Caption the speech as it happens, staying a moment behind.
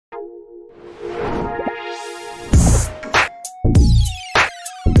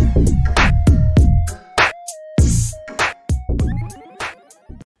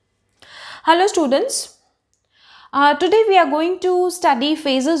Hello students, today we are going to study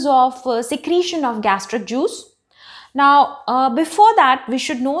phases of secretion of gastric juice. Now before that we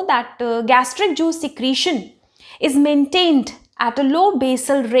should know that gastric juice secretion is maintained at a low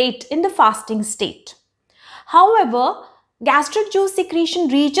basal rate in the fasting state. However, gastric juice secretion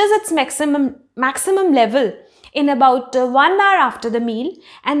reaches its maximum level in about 1 hour after the meal,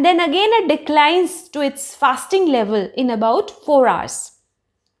 and then again it declines to its fasting level in about 4 hours.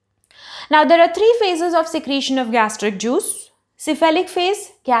 Now there are three phases of secretion of gastric juice: cephalic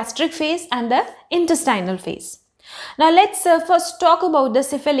phase, gastric phase and the intestinal phase. Now let's first talk about the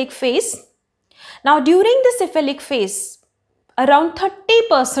cephalic phase. Now during the cephalic phase, around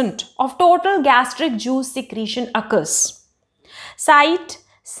 30% of total gastric juice secretion occurs. Sight,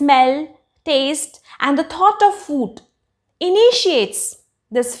 smell, taste and the thought of food initiates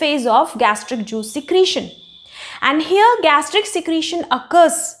this phase of gastric juice secretion. And here gastric secretion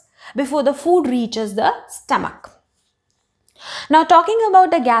occurs before the food reaches the stomach. Now talking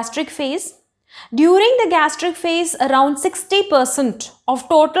about the gastric phase, during the gastric phase around 60% of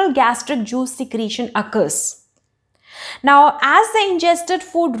total gastric juice secretion occurs. Now as the ingested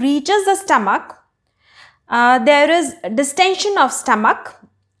food reaches the stomach, there is distension of stomach,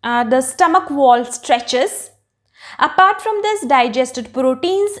 the stomach wall stretches. Apart from this, digested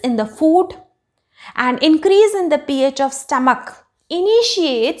proteins in the food and increase in the pH of stomach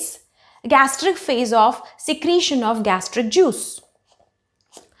initiates gastric phase of secretion of gastric juice.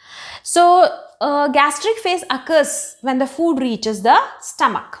 So gastric phase occurs when the food reaches the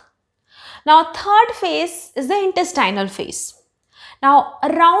stomach. Now third phase is the intestinal phase. Now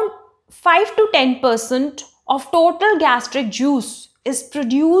around 5 to 10% of total gastric juice is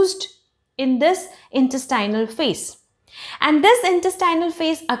produced in this intestinal phase. And this intestinal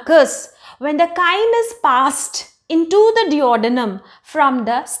phase occurs when the chyme is passed into the duodenum from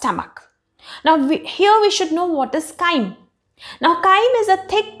the stomach. Now here we should know what is chyme. Now chyme is a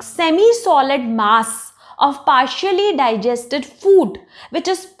thick semi-solid mass of partially digested food which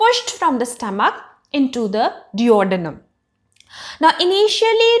is pushed from the stomach into the duodenum. Now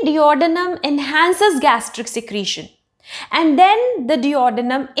initially duodenum enhances gastric secretion and then the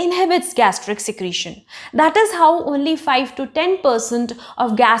duodenum inhibits gastric secretion. That is how only 5 to 10%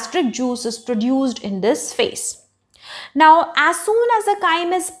 of gastric juice is produced in this phase. Now as soon as the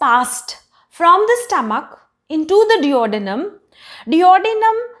chyme is passed from the stomach into the duodenum,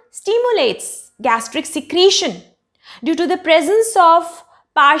 duodenum stimulates gastric secretion due to the presence of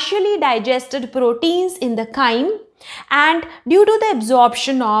partially digested proteins in the chyme and due to the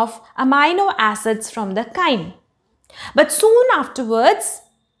absorption of amino acids from the chyme. But soon afterwards,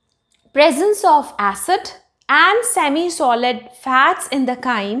 presence of acid and semi-solid fats in the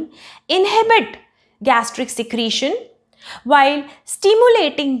chyme inhibit gastric secretion while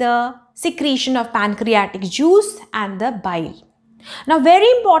stimulating the secretion of pancreatic juice and the bile. Now very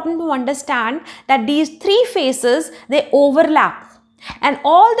important to understand that these three phases, they overlap, and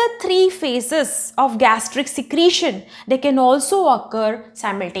all the three phases of gastric secretion, they can also occur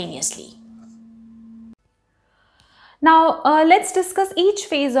simultaneously. Now let's discuss each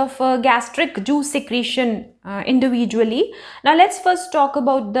phase of gastric juice secretion individually. Now let's first talk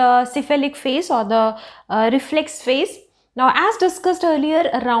about the cephalic phase or the reflex phase. Now as discussed earlier,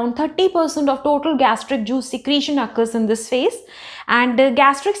 around 30% of total gastric juice secretion occurs in this phase, and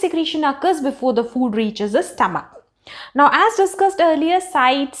gastric secretion occurs before the food reaches the stomach. Now as discussed earlier,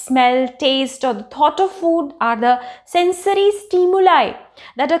 sight, smell, taste or the thought of food are the sensory stimuli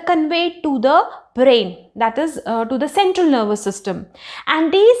that are conveyed to the brain, that is to the central nervous system,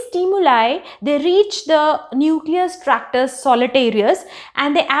 and these stimuli, they reach the nucleus tractus solitarius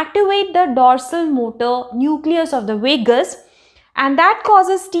and they activate the dorsal motor nucleus of the vagus, and that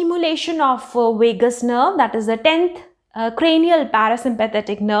causes stimulation of vagus nerve, that is the 10th cranial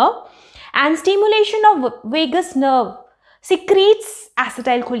parasympathetic nerve, and stimulation of vagus nerve secretes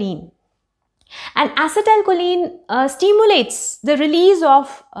acetylcholine. And acetylcholine stimulates the release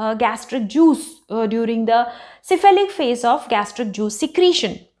of gastric juice during the cephalic phase of gastric juice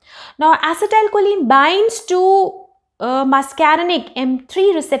secretion. Now acetylcholine binds to muscarinic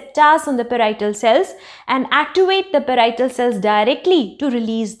M3 receptors on the parietal cells and activate the parietal cells directly to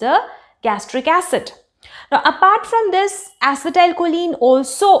release the gastric acid. Now apart from this, acetylcholine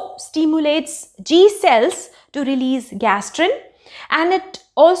also stimulates G cells to release gastrin, and it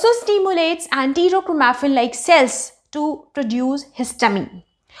also stimulates antirochromaffin-like cells to produce histamine.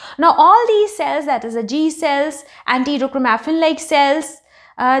 Now all these cells, that is the G cells, antirochromaffin-like cells,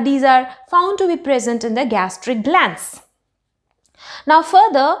 these are found to be present in the gastric glands. Now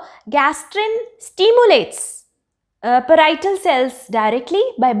further, gastrin stimulates parietal cells directly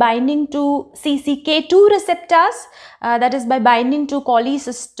by binding to CCK2 receptors, that is by binding to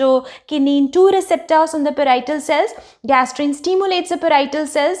cholecystokinin 2 receptors on the parietal cells. Gastrin stimulates the parietal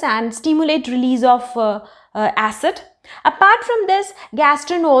cells and stimulate release of acid. Apart from this,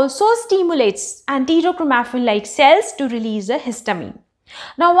 gastrin also stimulates enterochromaffin-like cells to release a histamine.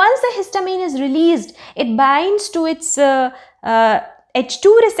 Now, once the histamine is released, it binds to its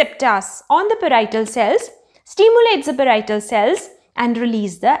H2 receptors on the parietal cells, stimulates the parietal cells and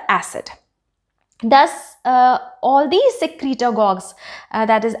release the acid. Thus, all these secretagogues,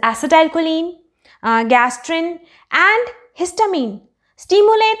 that is acetylcholine, gastrin and histamine,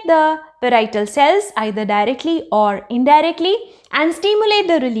 stimulate the parietal cells either directly or indirectly and stimulate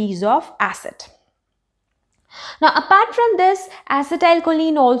the release of acid. Now, apart from this,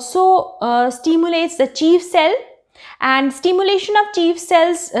 acetylcholine also stimulates the chief cell, and stimulation of chief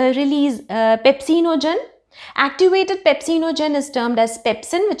cells release pepsinogen. Activated pepsinogen is termed as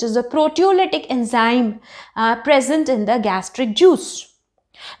pepsin, which is a proteolytic enzyme present in the gastric juice.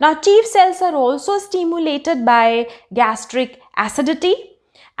 Now, chief cells are also stimulated by gastric acidity,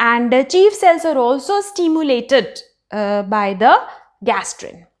 and chief cells are also stimulated by the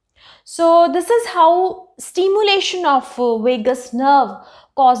gastrin. So, this is how stimulation of vagus nerve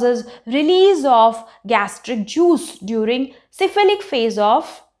causes release of gastric juice during cephalic phase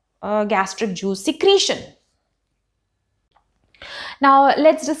of gastric juice secretion. Now,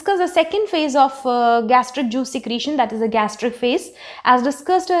 let's discuss the second phase of gastric juice secretion, that is the gastric phase. As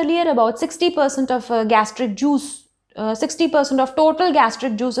discussed earlier, about 60% of gastric juice, 60% of total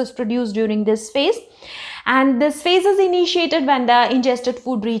gastric juice is produced during this phase. And this phase is initiated when the ingested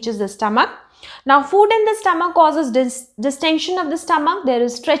food reaches the stomach. Now, food in the stomach causes distension of the stomach. There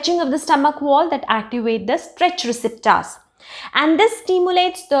is stretching of the stomach wall that activate the stretch receptors. And this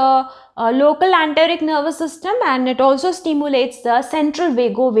stimulates the local enteric nervous system, and it also stimulates the central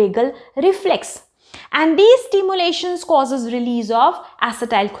vagovagal reflex. And these stimulations causes release of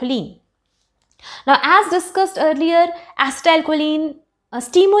acetylcholine. Now, as discussed earlier, acetylcholine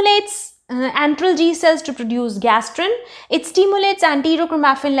stimulates antral G cells to produce gastrin. It stimulates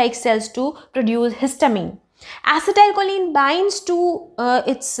enterochromaffin-like cells to produce histamine. Acetylcholine binds to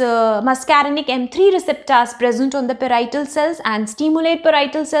its muscarinic M3 receptors present on the parietal cells and stimulate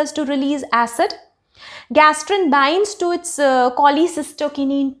parietal cells to release acid. Gastrin binds to its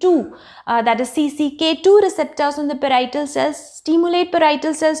cholecystokinin 2, that is CCK2 receptors on the parietal cells, stimulate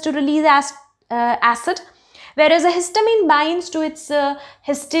parietal cells to release acid. Whereas a histamine binds to its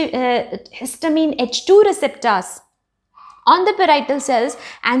histamine H2 receptors on the parietal cells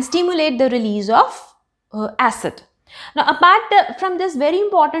and stimulate the release of acid. Now, apart from this, very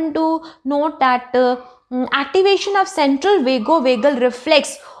important to note that activation of central vagovagal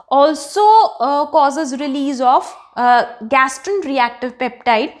reflex also causes release of gastrin reactive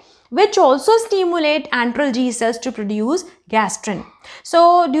peptide, which also stimulate antral G cells to produce gastrin.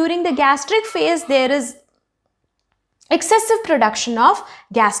 So, during the gastric phase, there is excessive production of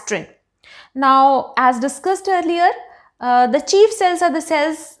gastrin. Now, as discussed earlier, the chief cells are the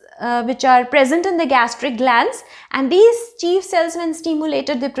cells which are present in the gastric glands, and these chief cells, when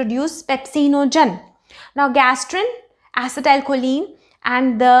stimulated, they produce pepsinogen. Now, gastrin, acetylcholine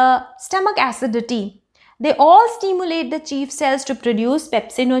and the stomach acidity, they all stimulate the chief cells to produce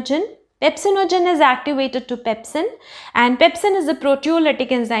pepsinogen. Pepsinogen is activated to pepsin, and pepsin is a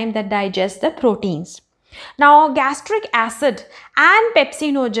proteolytic enzyme that digests the proteins. Now, gastric acid and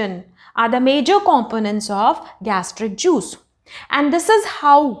pepsinogen are the major components of gastric juice, and this is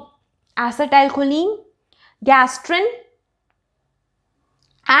how acetylcholine, gastrin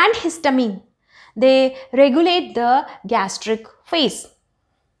and histamine, they regulate the gastric phase.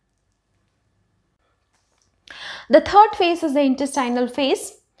 The third phase is the intestinal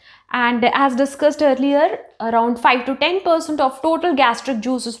phase, and as discussed earlier, around 5 to 10% of total gastric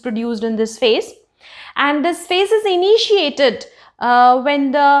juice is produced in this phase. And this phase is initiated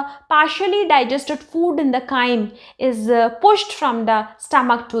when the partially digested food in the chyme is pushed from the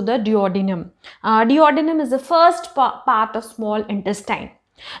stomach to the duodenum. Duodenum is the first part of small intestine.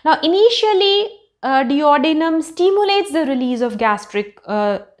 Now, initially, duodenum stimulates the release of gastric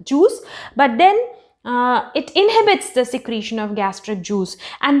juice, but then it inhibits the secretion of gastric juice,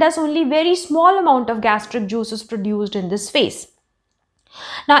 and thus only very small amount of gastric juice is produced in this phase.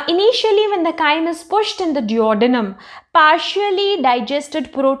 Now, initially, when the chyme is pushed in the duodenum, partially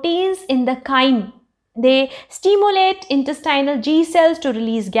digested proteins in the chyme, they stimulate intestinal G cells to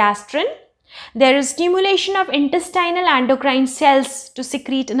release gastrin. There is stimulation of intestinal endocrine cells to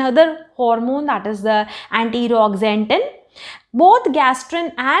secrete another hormone, that is the antiroxantin. Both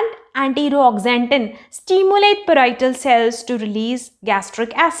gastrin and antiroxantin stimulate parietal cells to release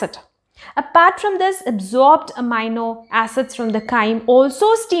gastric acid. Apart from this, absorbed amino acids from the chyme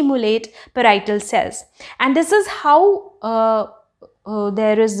also stimulate parietal cells, and this is how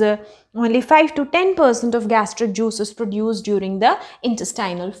there is only 5 to 10% of gastric juices produced during the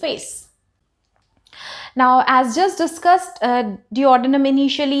intestinal phase. Now, as just discussed, duodenum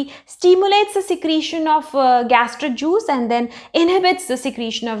initially stimulates the secretion of gastric juice and then inhibits the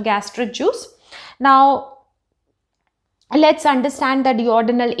secretion of gastric juice. Now, let's understand the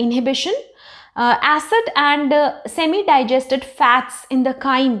duodenal inhibition. Acid and semi-digested fats in the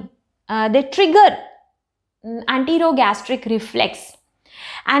chyme, they trigger anterogastric reflex,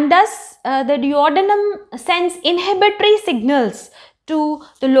 and thus the duodenum sends inhibitory signals to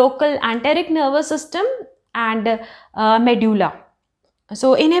the local enteric nervous system and medulla.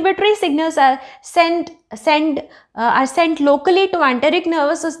 So inhibitory signals are sent locally to enteric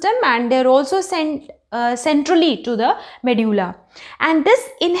nervous system, and they are also sent centrally to the medulla, and this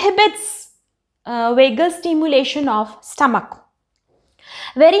inhibits vagal stimulation of stomach.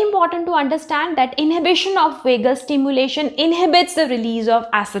 Very important to understand that inhibition of vagal stimulation inhibits the release of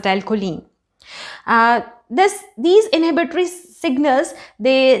acetylcholine. These inhibitory signals,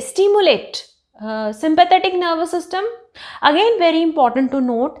 they stimulate sympathetic nervous system. Again, very important to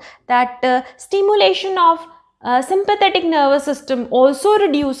note that stimulation of sympathetic nervous system also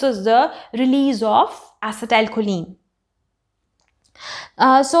reduces the release of acetylcholine.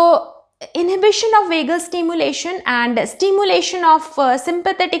 So inhibition of vagal stimulation and stimulation of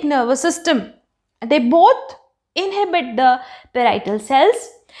sympathetic nervous system, they both inhibit the parietal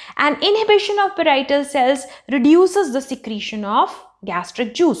cells, and inhibition of parietal cells reduces the secretion of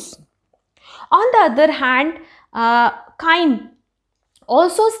gastric juice. On the other hand, chyme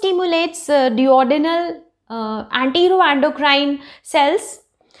also stimulates duodenal anteroendocrine cells,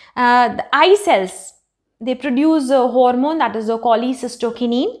 the eye cells. They produce a hormone, that is a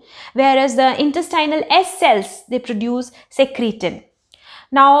cholecystokinin, whereas the intestinal S cells, they produce secretin.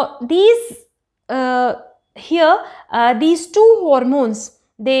 Now, these two hormones,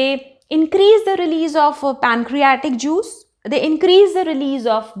 they increase the release of pancreatic juice, they increase the release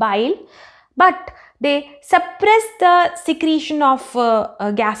of bile, but they suppress the secretion of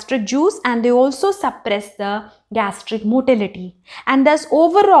gastric juice, and they also suppress the gastric motility, and thus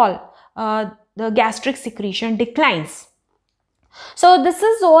overall the gastric secretion declines. So this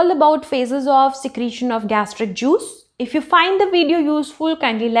is all about phases of secretion of gastric juice. If you find the video useful,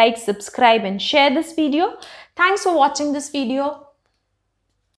 kindly like, subscribe and share this video. Thanks for watching this video.